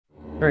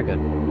Very good.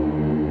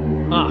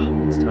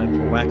 It's time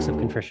for Wax of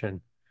Contrition.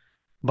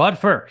 But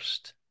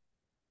first,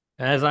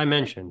 as I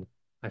mentioned,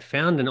 I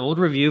found an old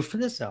review for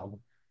this album.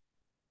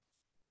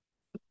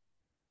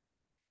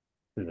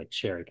 This is a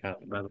cherry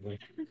copy, by the way.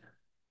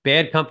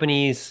 Bad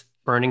Company's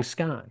Burning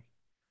Sky.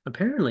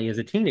 Apparently, as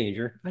a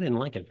teenager, I didn't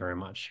like it very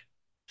much.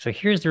 So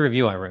here's the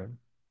review I wrote.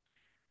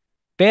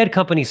 Bad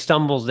Company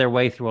stumbles their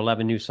way through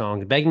 11 new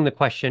songs, begging the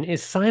question,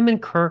 is Simon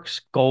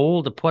Kirk's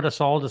goal to put us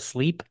all to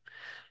sleep?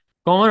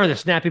 Gone are the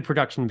snappy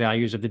production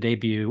values of the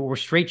debut or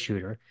straight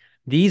shooter.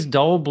 These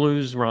dull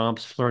blues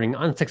romps flirting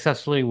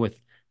unsuccessfully with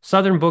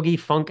southern boogie,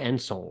 funk,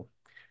 and soul.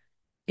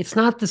 It's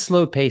not the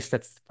slow pace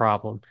that's the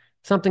problem.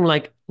 Something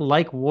like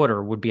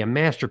Water would be a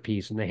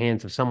masterpiece in the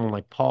hands of someone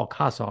like Paul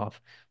Kossoff,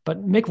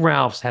 but Mick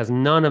Ralphs has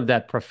none of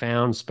that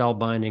profound,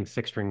 spellbinding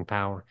six-string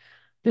power.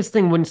 This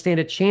thing wouldn't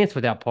stand a chance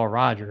without Paul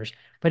Rogers,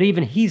 but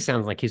even he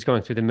sounds like he's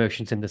going through the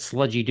motions in the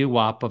sludgy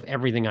doo-wop of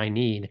Everything I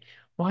Need.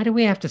 Why do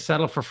we have to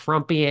settle for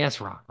frumpy ass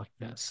rock like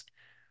this?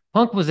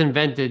 Punk was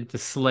invented to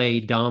slay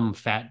dumb,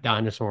 fat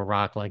dinosaur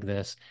rock like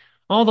this.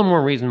 All the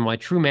more reason why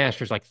true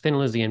masters like Thin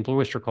Lizzy and Blue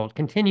Oyster Cult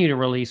continue to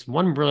release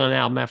one brilliant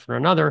album after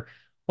another,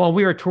 while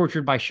we are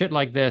tortured by shit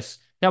like this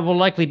that will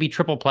likely be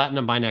triple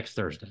platinum by next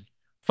Thursday.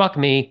 Fuck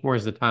me,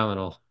 where's the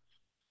Tylenol?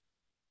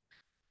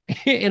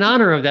 In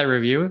honor of that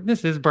review,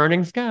 this is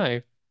Burning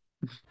Sky.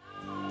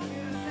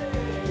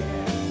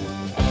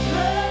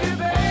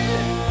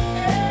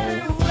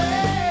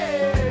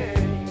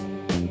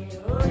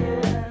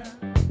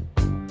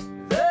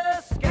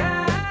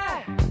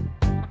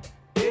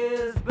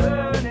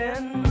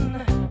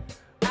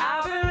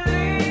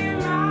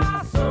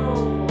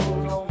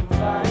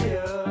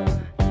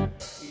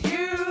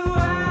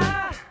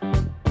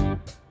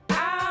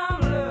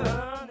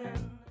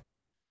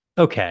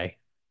 Okay.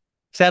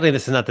 Sadly,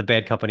 this is not the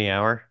Bad Company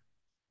hour.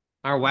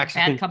 Our wax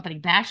Bad Company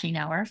bashing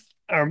hour.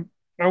 our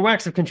our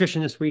wax of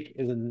contrition this week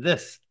is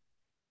this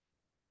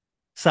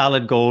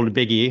solid gold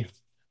biggie.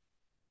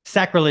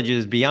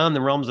 Sacrilege's Beyond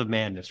the Realms of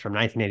Madness from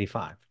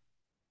 1985.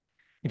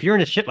 If you're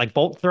into shit like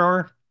Bolt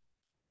Thrower,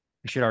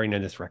 you should already know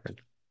this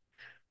record.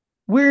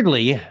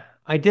 Weirdly,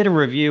 I did a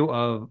review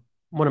of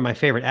one of my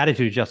favorite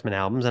Attitude Adjustment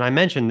albums, and I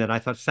mentioned that I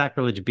thought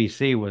Sacrilege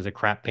BC was a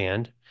crap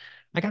band.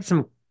 I got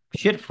some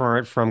shit for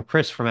it from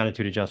Chris from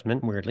Attitude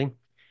Adjustment, weirdly.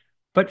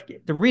 But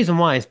the reason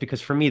why is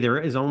because for me, there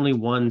is only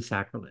one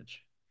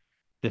Sacrilege,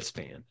 this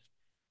band.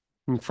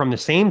 And from the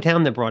same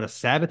town that brought us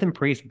Sabbath and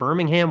Priest,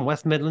 Birmingham,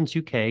 West Midlands,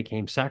 UK,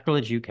 came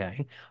Sacrilege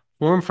UK,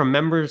 formed from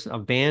members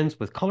of bands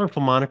with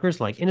colorful monikers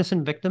like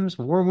Innocent Victims,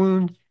 War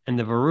Wound, and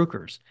the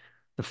Varukers.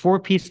 The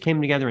four-piece came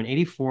together in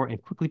 '84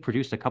 and quickly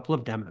produced a couple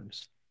of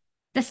demos.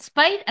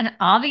 Despite an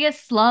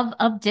obvious love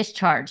of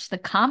Discharge, the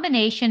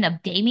combination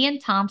of Damian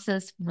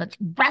Thompson's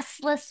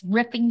restless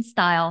riffing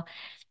style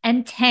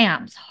and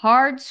Tam's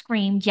hard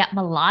screamed yet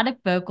melodic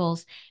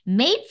vocals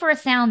made for a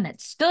sound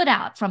that stood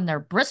out from their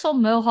bristle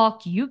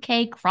mohawked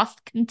UK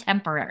crust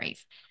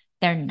contemporaries.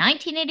 Their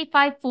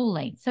 1985 full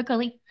length took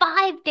only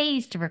 5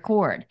 days to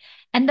record,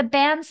 and the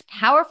band's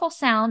powerful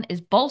sound is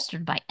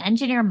bolstered by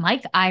engineer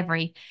Mike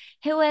Ivory,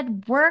 who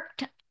had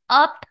worked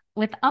up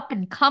with up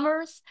and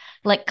comers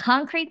like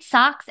Concrete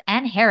Socks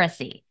and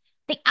Heresy.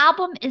 The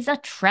album is a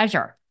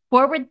treasure,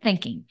 forward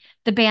thinking.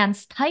 The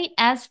band's tight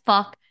as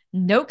fuck,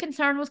 no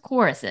concern with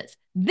choruses.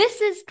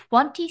 This is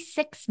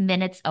 26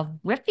 minutes of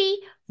riffy,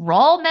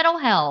 raw metal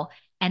hell,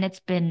 and it's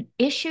been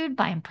issued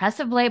by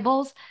impressive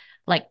labels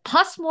like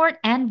Pussmort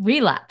and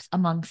Relapse,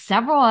 among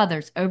several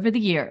others over the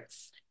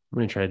years. I'm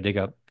going to try to dig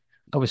up.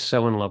 I was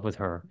so in love with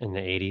her in the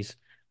 '80s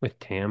with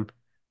Tam.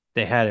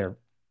 They had her,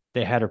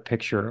 they had her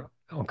picture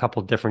on a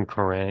couple different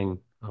Kerrang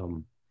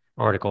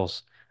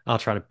articles. I'll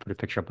try to put a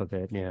picture up of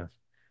it. Yeah,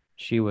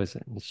 she was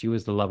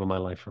the love of my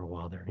life for a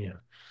while there.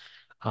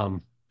 Yeah.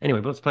 Anyway,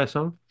 but let's play a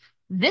song.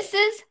 This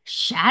is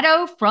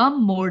Shadow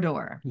from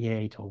Mordor.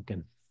 Yay,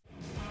 Tolkien.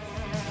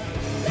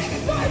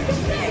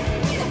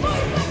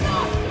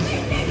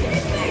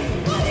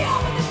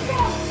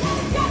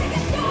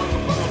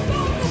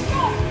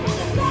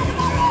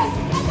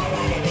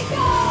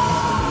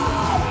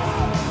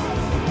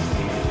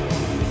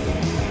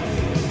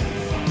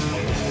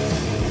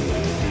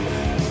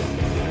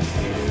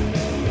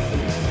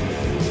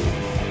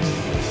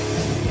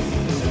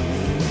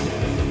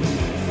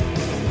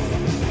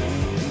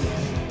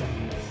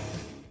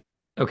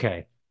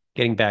 Okay,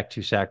 getting back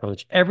to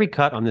Sacrilege. Every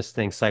cut on this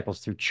thing cycles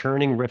through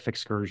churning riff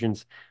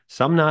excursions,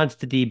 some nods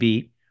to D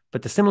beat,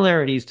 but the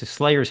similarities to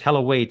Slayer's Hell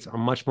Awaits are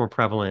much more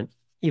prevalent,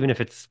 even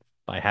if it's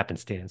by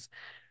happenstance.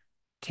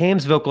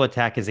 Tam's vocal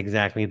attack is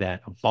exactly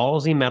that, a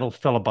ballsy metal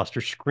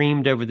filibuster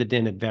screamed over the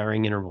din at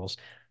varying intervals.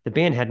 The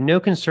band had no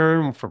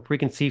concern for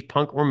preconceived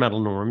punk or metal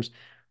norms.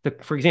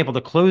 For example,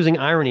 the closing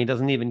irony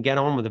doesn't even get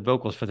on with the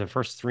vocals for the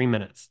first 3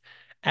 minutes.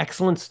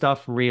 Excellent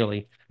stuff,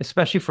 really,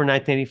 especially for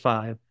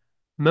 1985.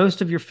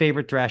 Most of your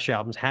favorite thrash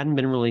albums hadn't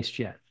been released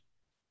yet.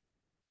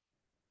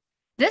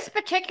 This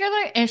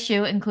particular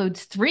issue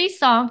includes 3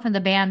 songs from the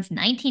band's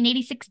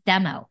 1986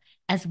 demo,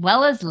 as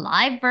well as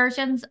live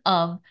versions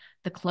of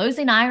The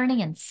Closing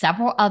Irony and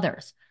several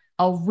others.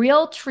 A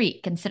real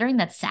treat considering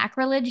that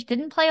Sacrilege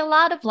didn't play a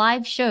lot of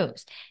live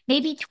shows,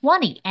 maybe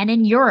 20, and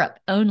in Europe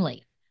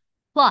only.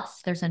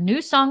 Plus, there's a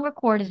new song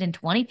recorded in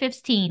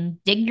 2015,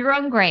 Dig Your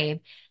Own Grave,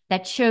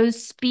 that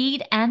shows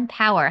speed and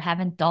power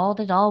haven't dulled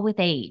at all with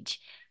age.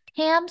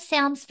 Pam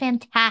sounds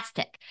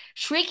fantastic,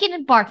 shrieking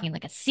and barking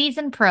like a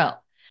seasoned pro.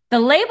 The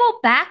label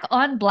Back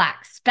on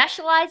Black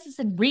specializes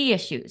in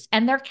reissues,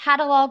 and their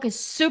catalog is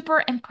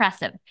super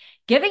impressive,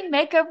 giving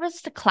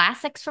makeovers to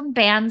classics from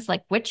bands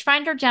like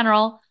Witchfinder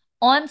General,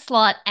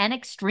 Onslaught, and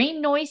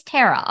Extreme Noise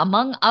Terror,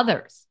 among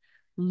others.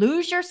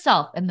 Lose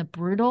yourself in the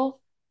brutal,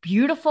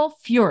 beautiful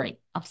fury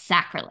of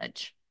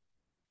Sacrilege.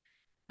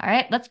 All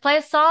right, let's play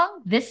a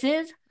song. This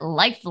is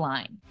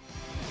Lifeline.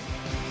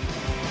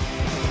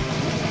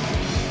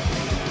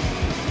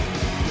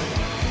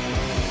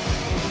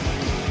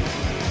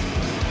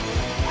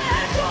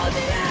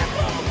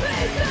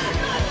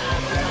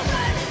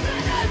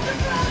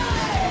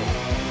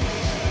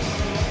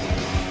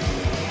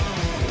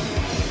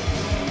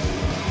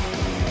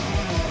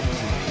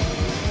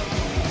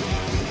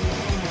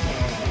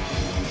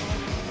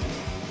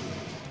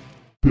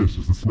 This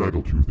is the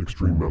Snaggletooth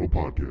Extreme Metal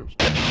Podcast.